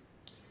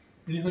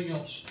 Anything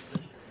else?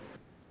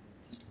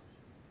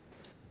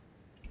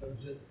 That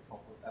was it?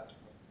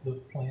 The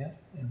plant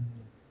and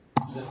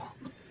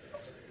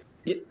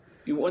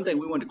one thing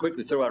we wanted to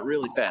quickly throw out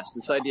really fast,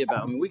 this idea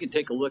about, I mean, we can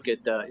take a look at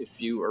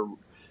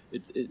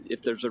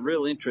if there's a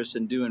real interest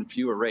in doing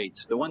fewer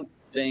rates. The one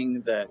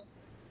thing that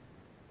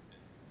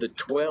the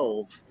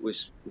 12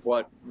 was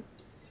what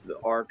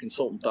our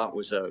consultant thought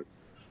was a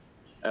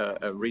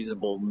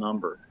reasonable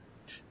number.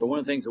 But one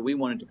of the things that we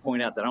wanted to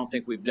point out that I don't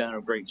think we've done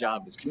a great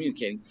job is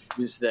communicating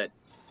is that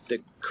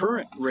the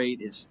current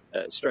rate is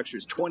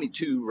structures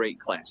 22 rate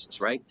classes,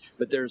 right?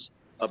 But there's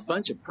a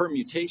bunch of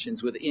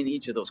permutations within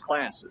each of those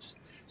classes.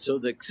 So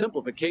the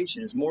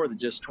simplification is more than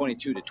just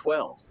 22 to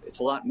 12. It's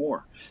a lot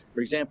more.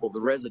 For example,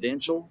 the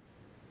residential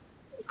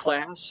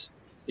class,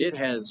 it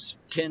has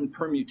 10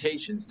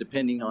 permutations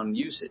depending on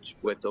usage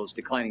with those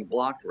declining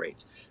block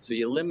rates. So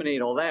you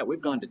eliminate all that, we've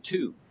gone to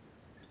 2.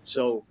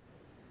 So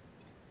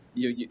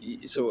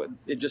so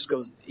it just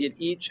goes, in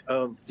each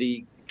of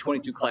the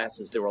 22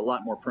 classes, there were a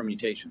lot more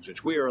permutations,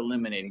 which we are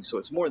eliminating. So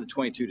it's more than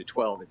 22 to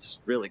 12. It's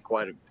really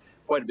quite a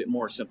bit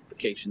more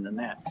simplification than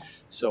that.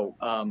 So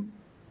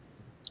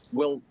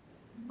we'll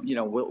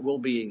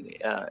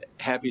be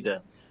happy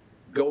to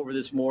go over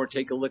this more,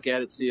 take a look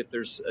at it, see if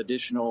there's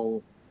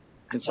additional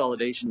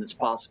consolidation that's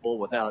possible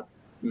without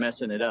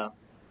messing it up.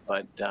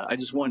 But I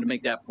just wanted to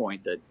make that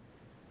point that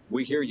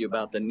we hear you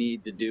about the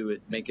need to do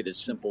it, make it as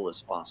simple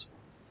as possible.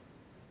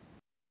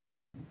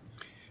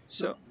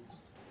 So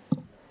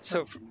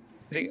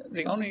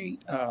the only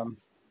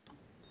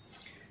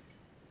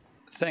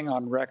thing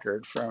on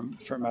record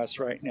from us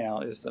right now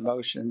is the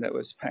motion that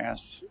was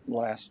passed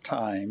last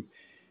time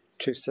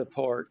to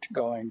support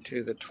going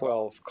to the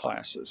 12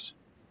 classes.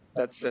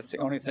 That's the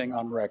only thing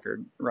on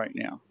record right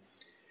now.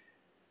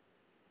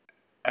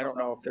 I don't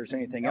know if there's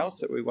anything else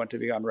that we want to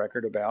be on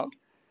record about,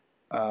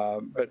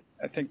 but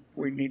I think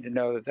we need to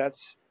know that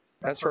that's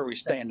where we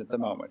stand at the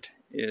moment,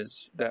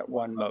 is that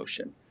one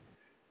motion.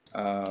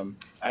 Mark,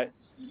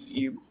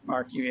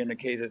 you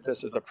indicated that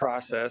this is a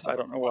process. I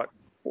don't know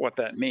what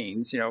that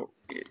means.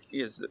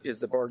 Is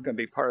the board going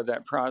to be part of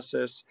that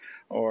process,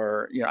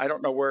 or I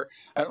don't know what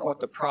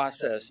the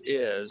process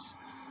is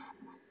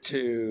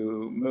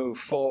to move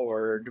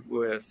forward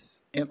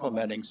with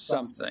implementing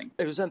something.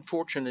 It was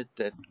unfortunate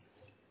that,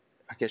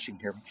 I guess you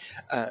can hear me.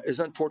 It's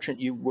unfortunate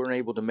you weren't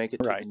able to make it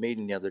to the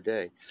meeting the other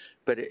day,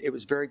 but it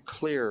was very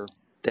clear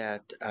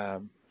that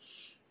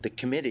the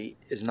committee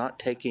is not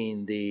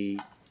taking the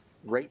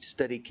rate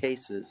study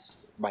cases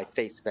by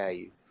face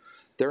value.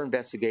 They're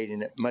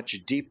investigating it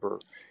much deeper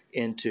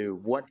into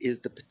what is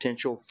the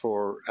potential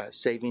for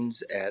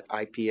savings at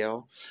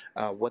IPL,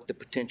 what the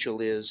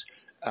potential is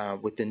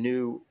with the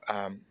new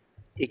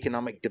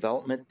economic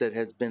development that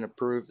has been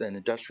approved, an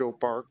industrial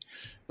park.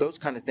 Those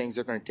kind of things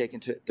are going to take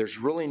into it. There's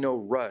really no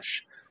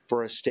rush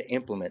for us to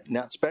implement.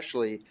 Now,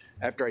 especially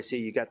after I see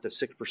you got the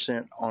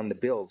 6% on the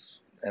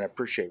bills, and I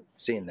appreciate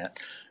seeing that.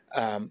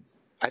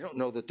 I don't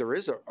know that there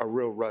is a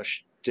real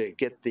rush to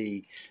get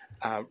the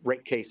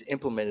rate case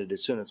implemented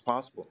as soon as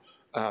possible.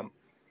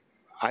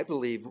 I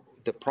believe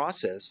the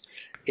process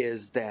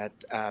is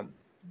that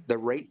the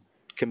rate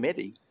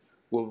committee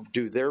will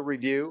do their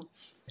review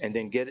and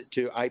then get it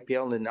to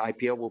IPL, and then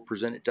IPL will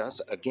present it to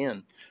us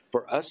again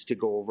for us to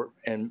go over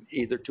and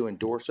either to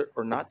endorse it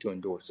or not to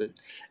endorse it,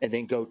 and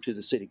then go to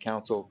the city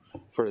council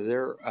for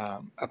their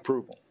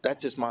approval.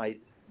 That's just my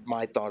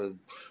thought of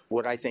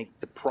what I think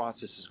the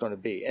process is going to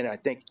be. And I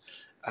think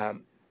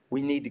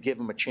we need to give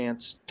them a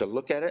chance to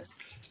look at it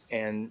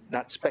and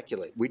not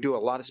speculate. We do a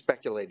lot of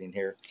speculating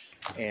here,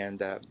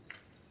 and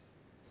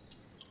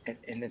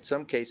in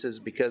some cases,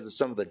 because of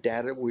some of the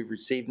data we've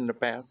received in the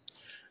past,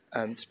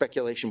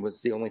 speculation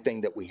was the only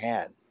thing that we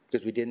had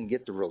because we didn't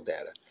get the real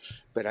data.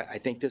 But I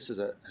think this is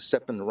a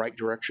step in the right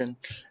direction,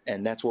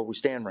 and that's where we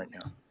stand right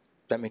now.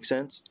 That makes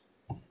sense?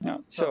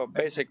 No. So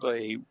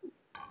basically,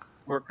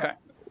 we're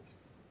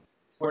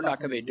not going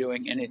to be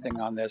doing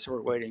anything on this.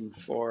 We're waiting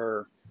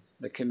for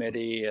the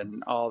committee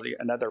and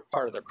another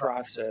part of the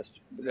process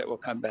that will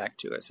come back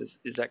to us.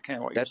 Is that kind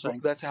of what you're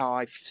saying? That's how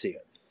I see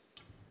it.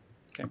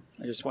 Okay.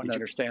 I just wanted to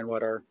understand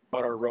what our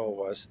role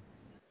was.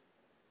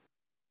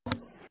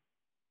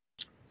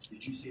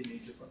 Did you see any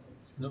differently?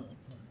 no.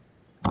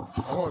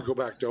 I want to go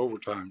back to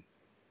overtime.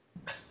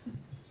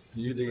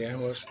 You the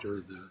analyst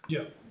or the?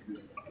 Yeah.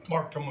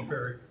 Mark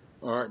Tomaperry.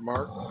 All right,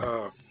 Mark.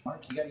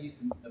 Mark, you got to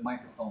use the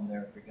microphone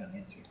there if you're going to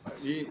answer your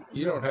question.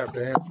 You don't have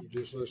to answer.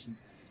 Just listen.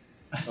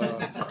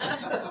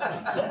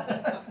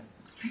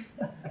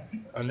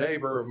 A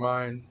neighbor of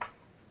mine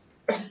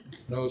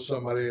knows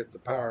somebody at the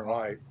Power and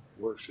Light,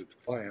 works at the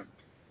plant,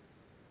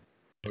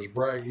 was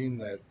bragging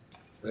that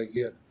they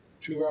get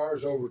 2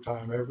 hours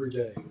overtime every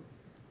day.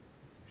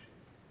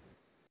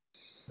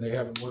 They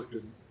haven't worked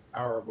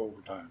hour of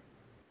overtime.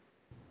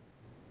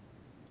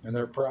 And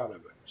they're proud of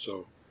it.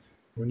 So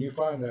when you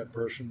find that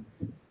person,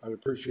 I'd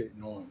appreciate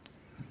knowing.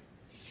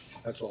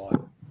 That's all I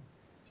have.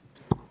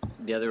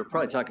 Yeah, they were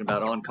probably talking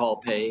about on-call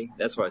pay.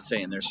 That's what I was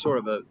saying.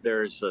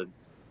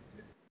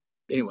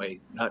 Anyway,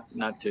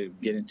 not to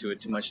get into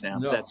it too much now.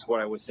 No. But that's what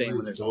I was saying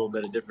when Please there's a little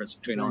bit of difference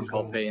between Please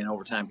on-call don't. pay and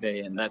overtime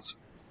pay, and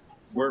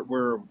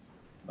we're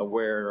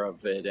aware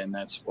of it, and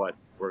that's what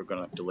we're going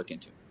to have to look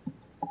into.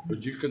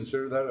 Would you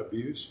consider that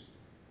abuse?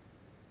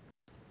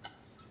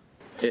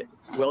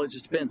 Well, it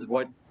just depends on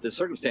what the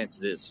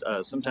circumstances is.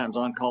 Sometimes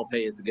on-call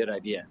pay is a good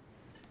idea.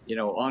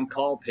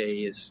 On-call pay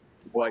is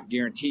what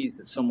guarantees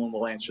that someone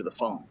will answer the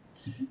phone.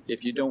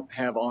 If you don't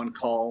have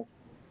on-call,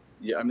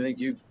 I think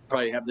you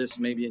probably have this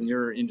maybe in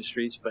your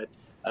industries, but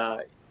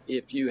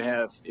if you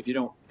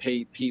don't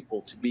pay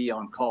people to be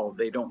on call,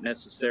 they don't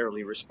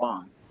necessarily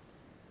respond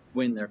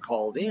when they're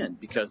called in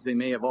because they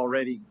may have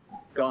already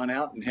gone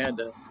out and had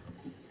a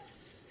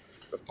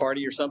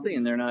party or something,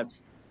 and they're not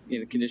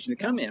in a condition to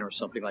come in or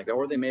something like that,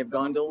 or they may have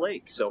gone to a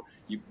lake. So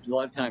a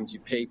lot of times you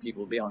pay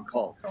people to be on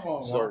call. Come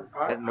on, So Mark.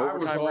 I an was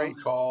overtime on rate?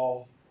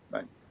 call,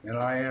 Right. and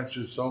I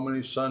answered so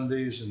many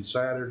Sundays and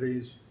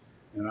Saturdays,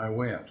 and I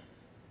went.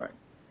 Right.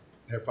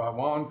 If I'm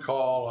on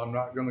call, I'm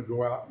not going to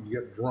go out and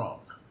get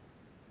drunk.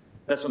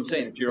 That's what I'm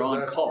saying. If you're 'Cause on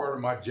that's call, part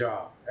of my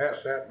job.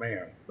 Ask that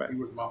man. Right. He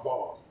was my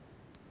boss.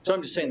 so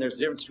I'm just saying there's a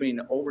difference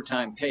between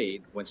overtime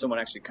paid when someone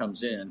actually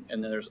comes in,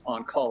 and then there's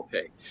on-call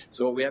pay.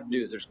 So what we have to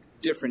do is there's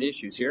different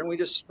issues here, and we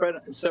just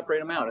separate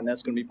them out, and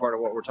that's going to be part of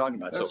what we're talking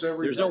about. That's So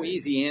every there's no day.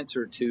 easy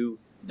answer to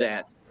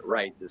that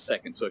right this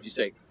second. So if you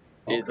say,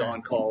 is Okay.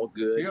 on-call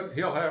good?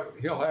 He'll have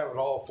it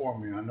all for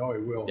me. I know he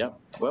will. Yep.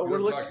 Well, He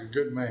looks like a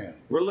good man.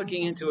 we're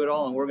looking into it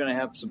all, and we're going to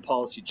have some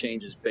policy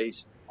changes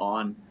based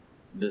on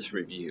this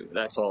review.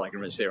 That's all I can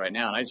really say right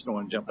now, and I just don't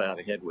want to jump out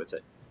ahead with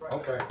it.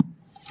 Okay.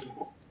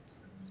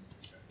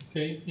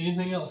 Okay,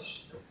 anything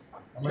else?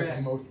 I make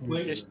a motion. we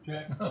Wait,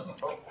 adjourn.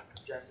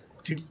 Jack.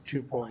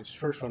 Two points.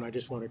 First one, I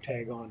just want to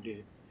tag on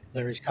to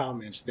Larry's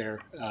comments there.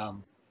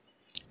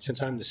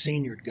 Since I'm the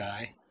senior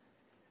guy,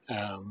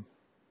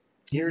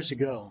 years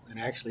ago, and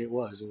actually it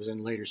was in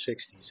the later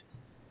 60s,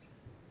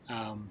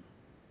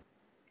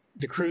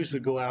 the crews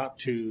would go out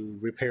to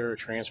repair a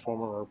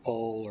transformer or a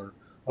pole or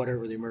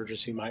whatever the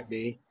emergency might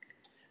be,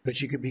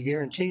 but you could be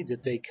guaranteed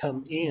that they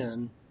come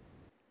in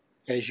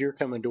as you're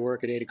coming to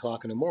work at 8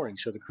 o'clock in the morning.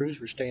 So the crews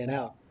were staying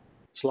out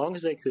as long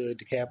as they could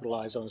to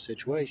capitalize on the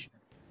situation.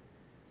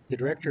 The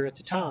director at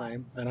the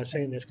time, and I'm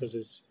saying this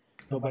because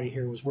nobody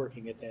here was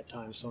working at that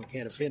time, so I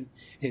can't offend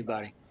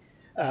anybody.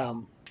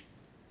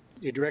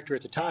 The director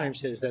at the time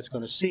says that's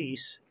going to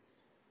cease.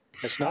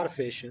 That's not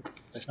efficient.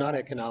 That's not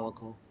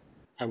economical.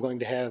 I'm going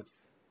to have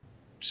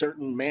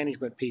certain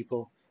management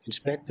people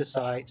inspect the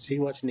site, see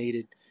what's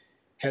needed,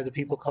 have the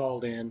people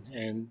called in,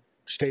 and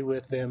stay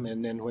with them,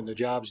 and then when the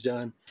job's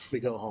done,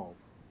 we go home.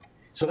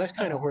 So that's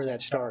kind of where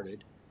that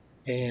started.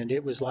 And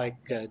it was like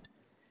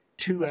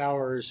 2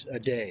 hours a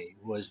day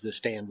was the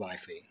standby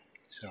fee.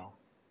 So a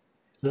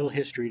little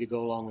history to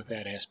go along with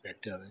that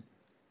aspect of it.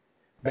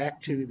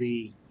 Back to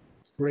the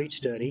rate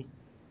study.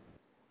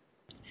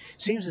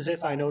 Seems as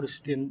if I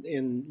noticed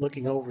in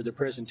looking over the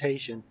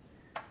presentation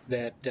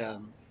that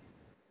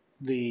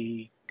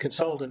the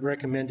consultant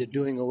recommended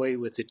doing away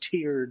with the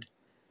tiered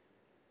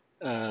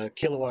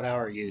kilowatt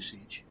hour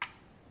usage.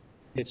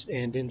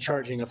 And then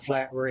charging a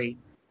flat rate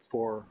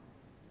for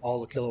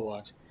all the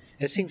kilowatts.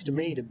 It seems to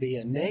me to be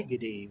a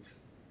negative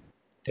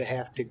to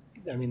have to,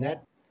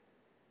 that,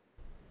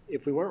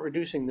 if we weren't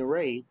reducing the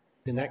rate,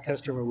 then that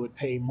customer would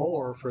pay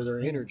more for their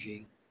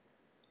energy.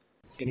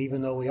 And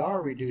even though we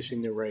are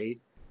reducing the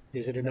rate,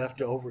 is it enough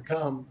to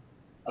overcome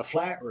a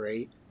flat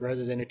rate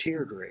rather than a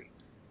tiered rate?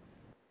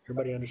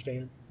 Everybody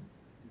understand?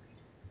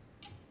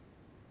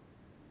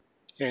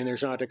 And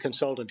there's not a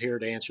consultant here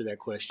to answer that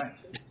question.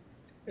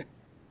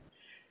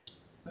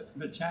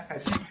 But Jack, I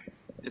think,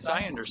 as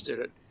I understood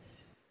it,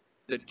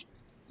 that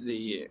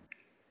the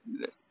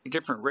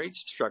different rate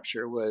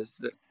structure was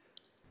that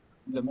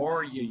the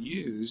more you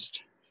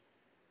used,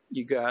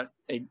 you got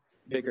a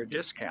bigger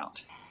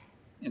discount.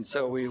 And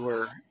so we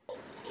were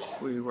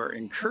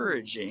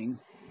encouraging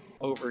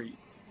over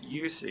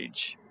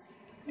usage.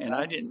 And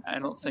I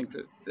don't think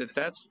that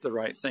that's the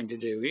right thing to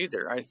do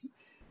either. I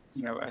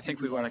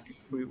think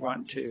we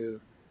want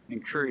to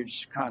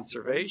encourage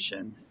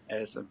conservation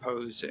as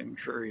opposed to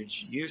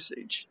encourage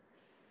usage.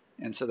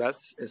 And so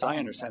that's, as I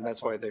understand,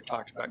 that's why they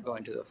talked about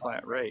going to the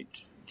flat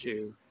rate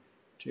to.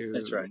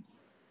 That's right.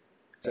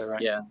 Is that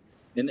right? Yeah.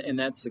 And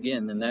that's,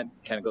 again, then that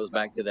kind of goes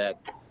back to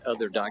that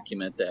other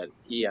document, that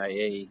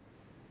EIA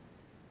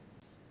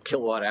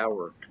kilowatt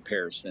hour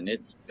comparison.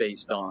 It's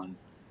based on,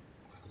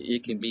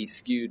 it can be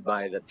skewed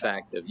by the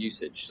fact of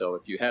usage. So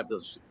if you have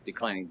those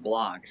declining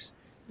blocks,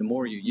 the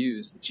more you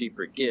use, the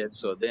cheaper it gets.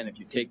 So then if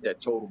you take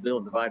that total bill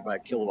and divide by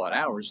kilowatt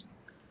hours,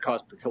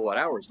 cost per kilowatt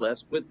hour is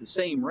less with the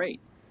same rate.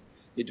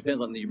 It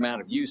depends on the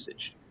amount of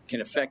usage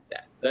can affect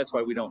that. That's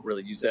why we don't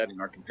really use that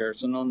in our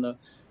comparison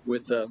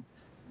with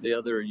the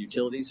other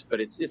utilities,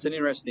 but it's an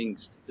interesting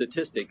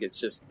statistic. It's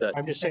just that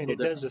I'm just saying so it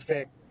does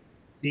affect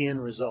the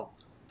end result,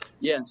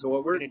 Yeah, and so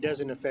what we're and it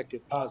doesn't affect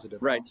it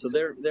positively. right. So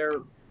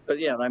but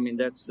yeah, I mean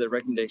that's the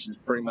recommendations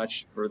pretty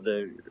much for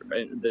the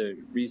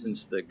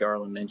reasons that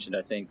Garland mentioned.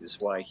 I think is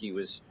why he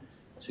was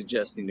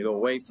suggesting to go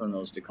away from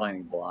those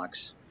declining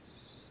blocks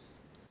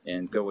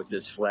and go with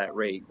this flat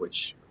rate,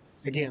 which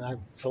Again,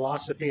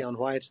 philosophy on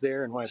why it's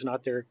there and why it's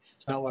not there,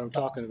 it's not what I'm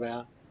talking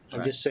about. I'm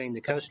Right. just saying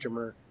the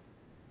customer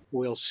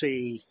will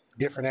see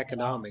different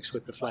economics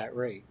with the flat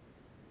rate.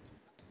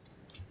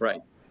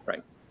 right.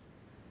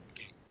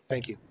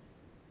 Thank you.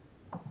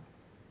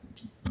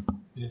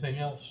 Anything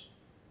else?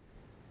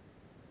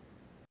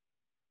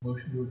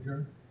 Motion to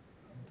adjourn?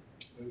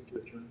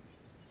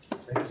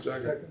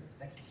 Second.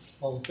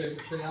 All in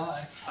favor, say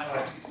aye. Aye.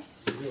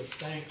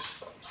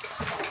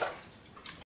 Thanks.